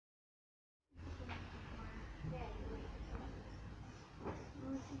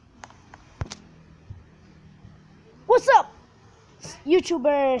What's up,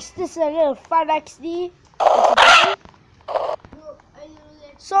 YouTubers? This is a little 5XD.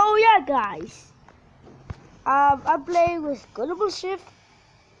 So yeah, guys. I'm playing with Gullible Shift.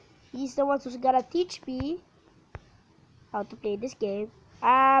 He's the one who's gonna teach me how to play this game.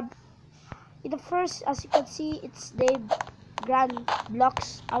 In the first, as you can see, it's named Grand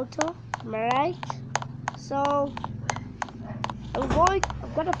Blocks Auto. Am I right? So I'm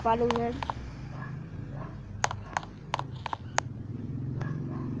gonna follow him.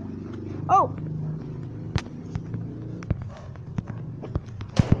 Oh!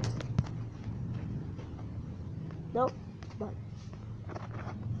 Nope, come on.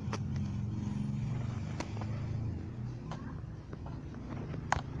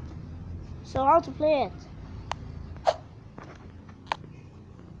 So how to play it?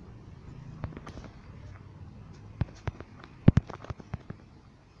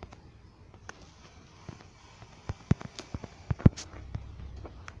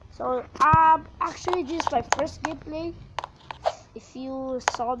 So actually this is my first gameplay. If you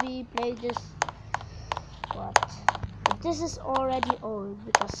saw me play this, but this is already old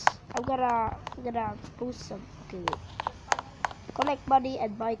because I'm gonna post some. Okay, wait. Collect money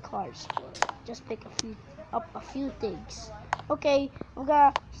and buy cars. Just pick a few things. Okay,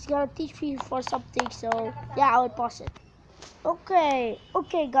 he's gonna teach me for something. So yeah, I will pause it. Okay,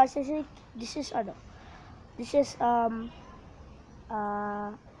 guys. I think this is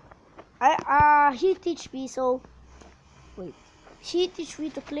he teach me. So wait, she teach me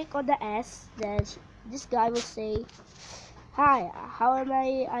to click on the S. Then this guy will say, "Hi, how am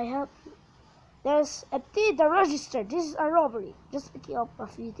I help you?" There's empty the register. This is a robbery. Just picking up a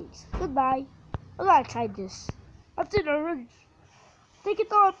few things. Goodbye. I'm gonna try this. Empty the register. Take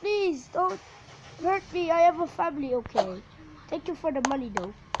it all, please. Don't hurt me. I have a family. Okay. Thank you for the money,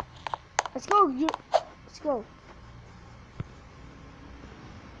 though. Let's go. Let's go.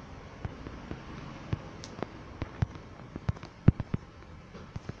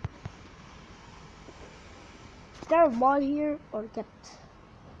 Is there a mall here or get?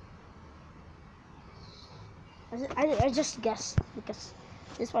 I just guessed because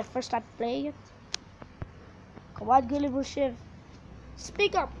this is my first time playing it. Come on, Gullible Shift.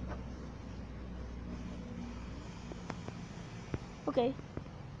 Speak up. Okay.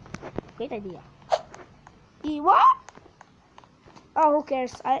 Great idea. What? Oh, who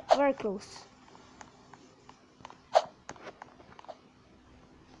cares? Very close.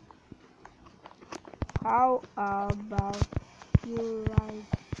 How about you ride?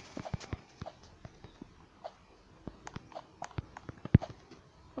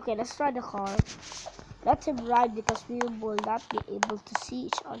 Okay, let's try the car. Let him ride because we will not be able to see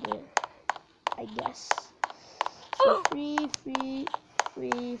each other, I guess. So free.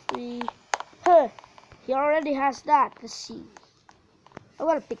 Huh, he already has that. Let's see. I'm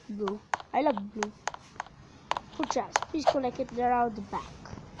gonna pick blue. I love blue. Full chance. Please collect it around the back.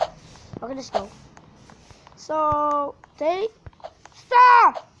 Okay, let's go. So,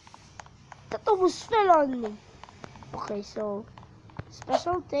 stop! That almost fell on me. Okay, so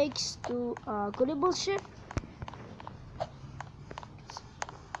special thanks to Gullible Shift.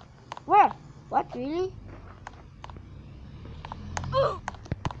 Where? What, really?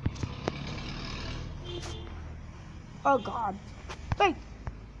 Oh God! Wait.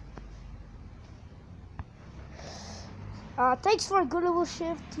 Thanks for Gullible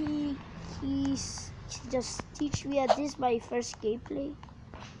Shift. He's just teach me. This is my first gameplay.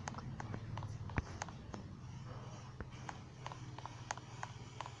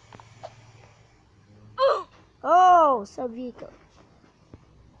 Oh, some vehicle.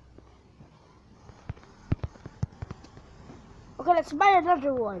 Okay, let's buy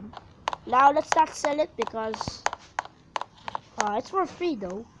another one. Now let's not sell it because it's for free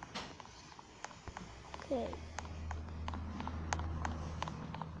though. Okay.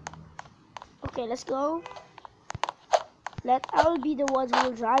 Okay, let's go. I'll be the one who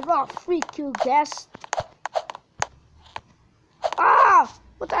will drive. Oh, freak you, guest. Ah!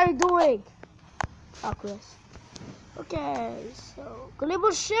 What are you doing? Oh, Chris. Okay, so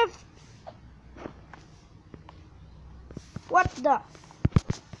Gullible Shift. What the?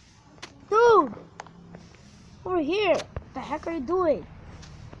 Dude! Over here. What the heck are you doing?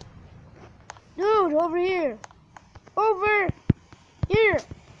 Dude, over here. Over here.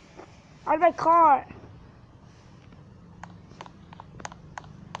 On my car.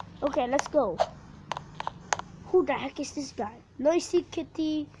 Okay, let's go. Who the heck is this guy? Noisy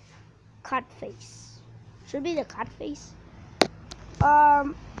Kitty Cat Face. Should be the cat face.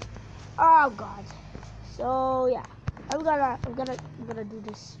 Oh God. So yeah. I'm gonna do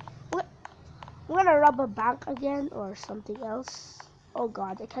this. I'm gonna rob a bank again or something else. Oh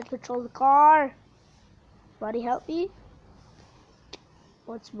god, I can't control the car. Buddy, help me.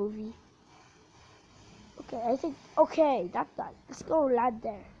 What's movie? Okay, I think, okay, that guy. Let's go land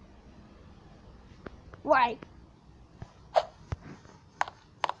there. Right.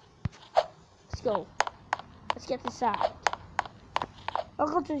 Let's go. Let's get inside. I'll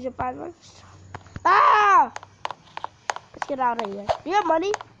go to Japan first. Ah! Let's get out of here. Do you have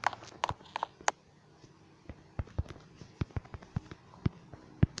money?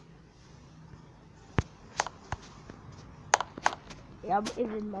 You have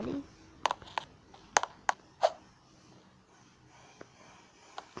even money?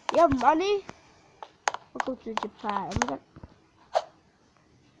 You have money? I'll go to Japan.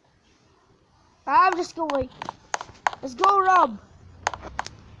 I'm just going. Let's go, Rob.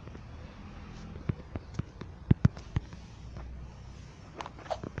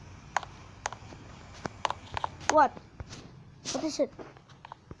 What? What is it?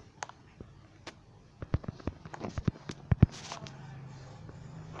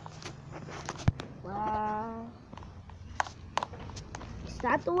 Wow. Is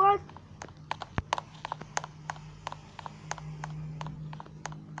that the one?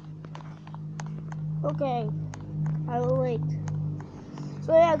 Okay. I will wait.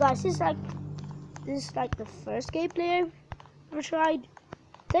 So yeah, guys, this is like the first gameplay I've ever tried.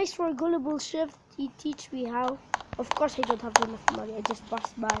 Thanks for Gullible Shift. He teach me how. Of course, I don't have enough money. I just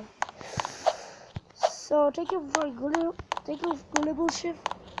passed by. So thank you for Gullible Shift.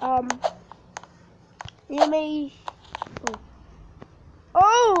 You may.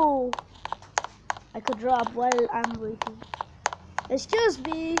 Oh! I could drop while I'm waiting. Excuse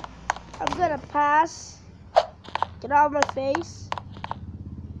me. I'm gonna pass. Get out of my face.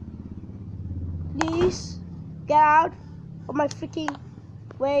 Please. Get out of my freaking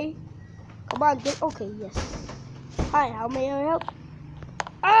way. Come on, get. Okay, yes. Hi, how may I help?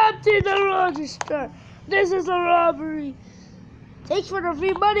 Empty the register. This is a robbery. Thanks for the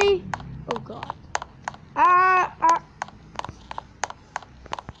free money. Oh god.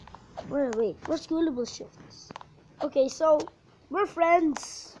 Wait. What's Gullible Shifts? Okay, so we're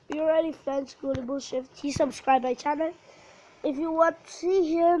friends. We're already friends. Gullible Shift. He subscribed my channel. If you want to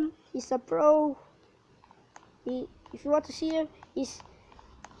see him, he's a pro. If you want to see him, his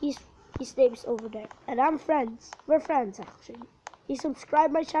name is over there. And I'm friends. We're friends actually. He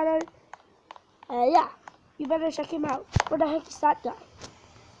subscribed my channel. Yeah, you better check him out. What the heck is that guy?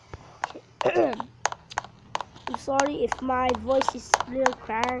 Okay. I'm sorry if my voice is a little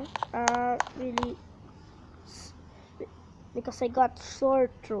cracked. Really, because I got sore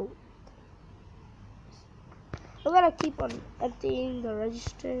throat. I'm gonna keep on emptying the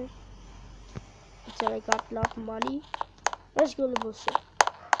register until I got a lot of money. Let's go to bullshit.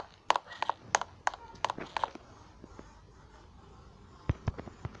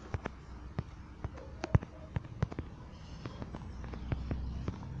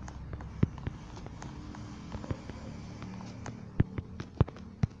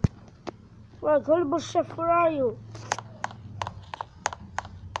 Well, Gullible Chef, where are you?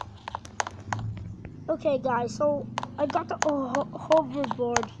 Okay, guys, so I got the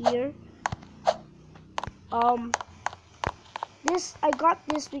hoverboard here. I got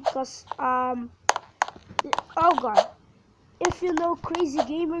this because oh god, if you know Crazy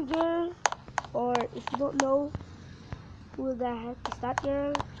Gamer Girl, or if you don't know who the heck is that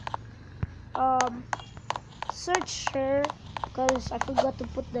girl, search her because I forgot to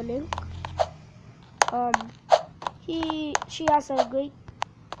put the link. She has a great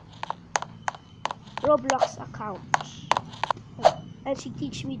Roblox account, and she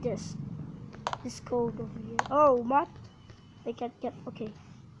teach me this code over here. Oh, what? I can't get.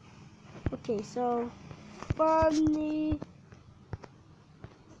 Okay, so funny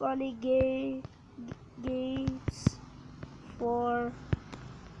games for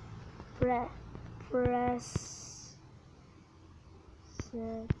president.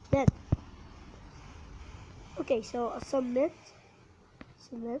 Okay, so submit,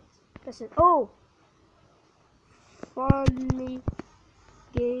 press it. Oh, funny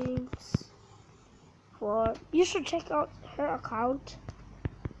games for. You should check out her account.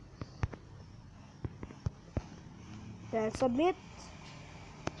 Then submit.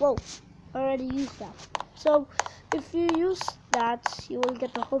 Whoa, I already used that. So if you use that, you will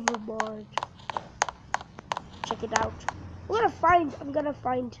get the hoverboard. Check it out. I'm gonna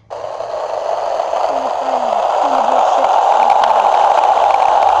find.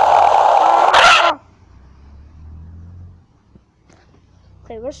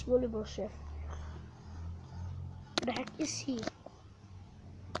 Okay, where's Gullible Chef? Where the heck is he?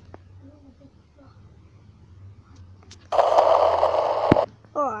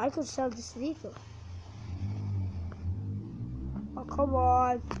 could sell this vehicle. Oh, come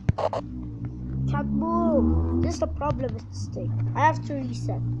on. Can't move. This is the problem with this thing. I have to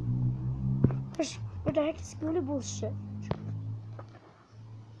reset. Where the heck is Google bullshit?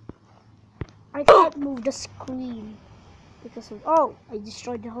 I can't move the screen because of, oh, I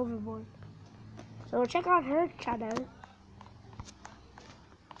destroyed the hoverboard. So check out her channel.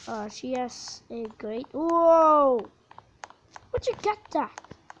 She has a great, whoa! Where'd you get that?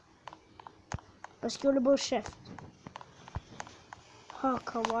 Scalable shift. Oh,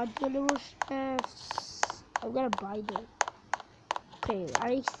 come on, scalable shifts. I'm gonna buy them. Okay,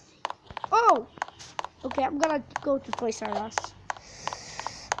 oh! Okay, I'm gonna go to Toys R Us.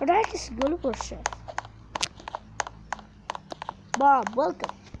 What the heck is scalable shift? Bob,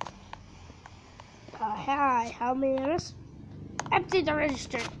 welcome. Hi, how many of us? Empty the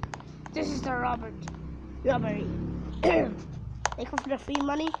register. This is the robbery. They come for the free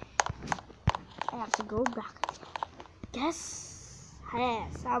money. I have to go back. Yes,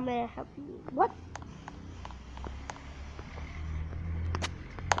 how may I help you? What?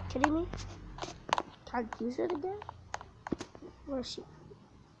 Kidding me? Can't use it again? Where is she?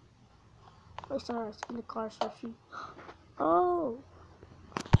 Where's her in the car so she? Oh.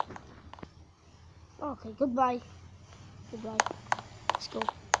 Okay, goodbye. Goodbye. Let's go.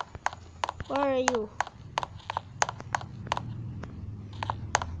 Where are you?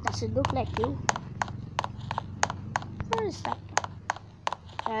 Doesn't look like you. Where is that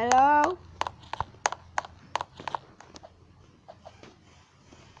guy? Hello?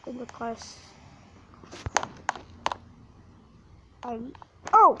 In the cars.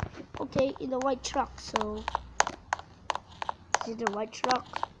 Oh! Okay, in the white truck, so... Is it the white truck?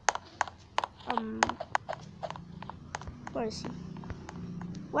 Where is he?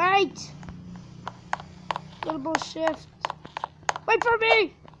 Wait! Double shift. Wait for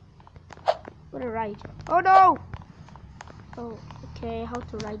me! What a ride. Oh no! Oh, okay, how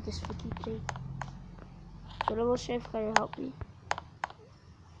to ride this freaking thing. Double shift, can you help me?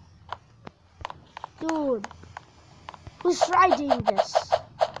 Dude! Who's riding this?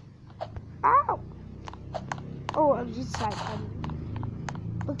 Ow! Oh, I'm inside.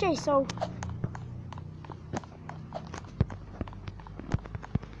 Okay, so...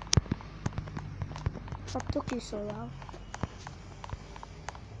 What took you so long?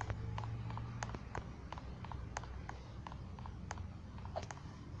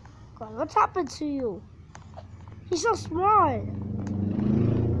 God, what's happened to you? He's so small.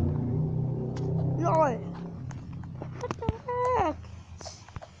 Lol. What the heck?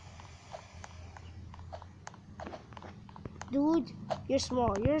 Dude, you're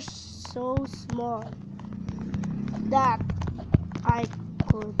small. You're so small that I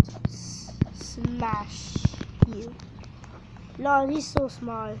could smash you. No, he's so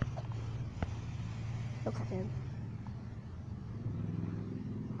small. Look at him.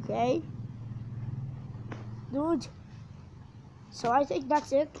 Okay. Dude. So I think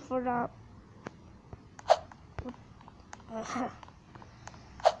that's it for the...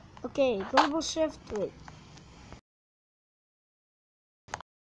 Okay, global shift. Wait.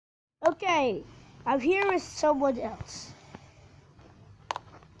 Okay, I'm here with someone else.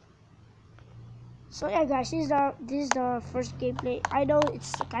 So yeah, guys, this is the first gameplay. I know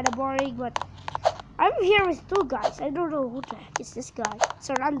it's kind of boring, but I'm here with two guys. I don't know who the heck is this guy. It's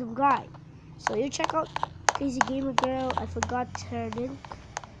a random guy. So you check out Crazy Gamer Girl. I forgot her name.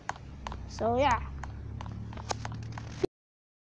 So yeah.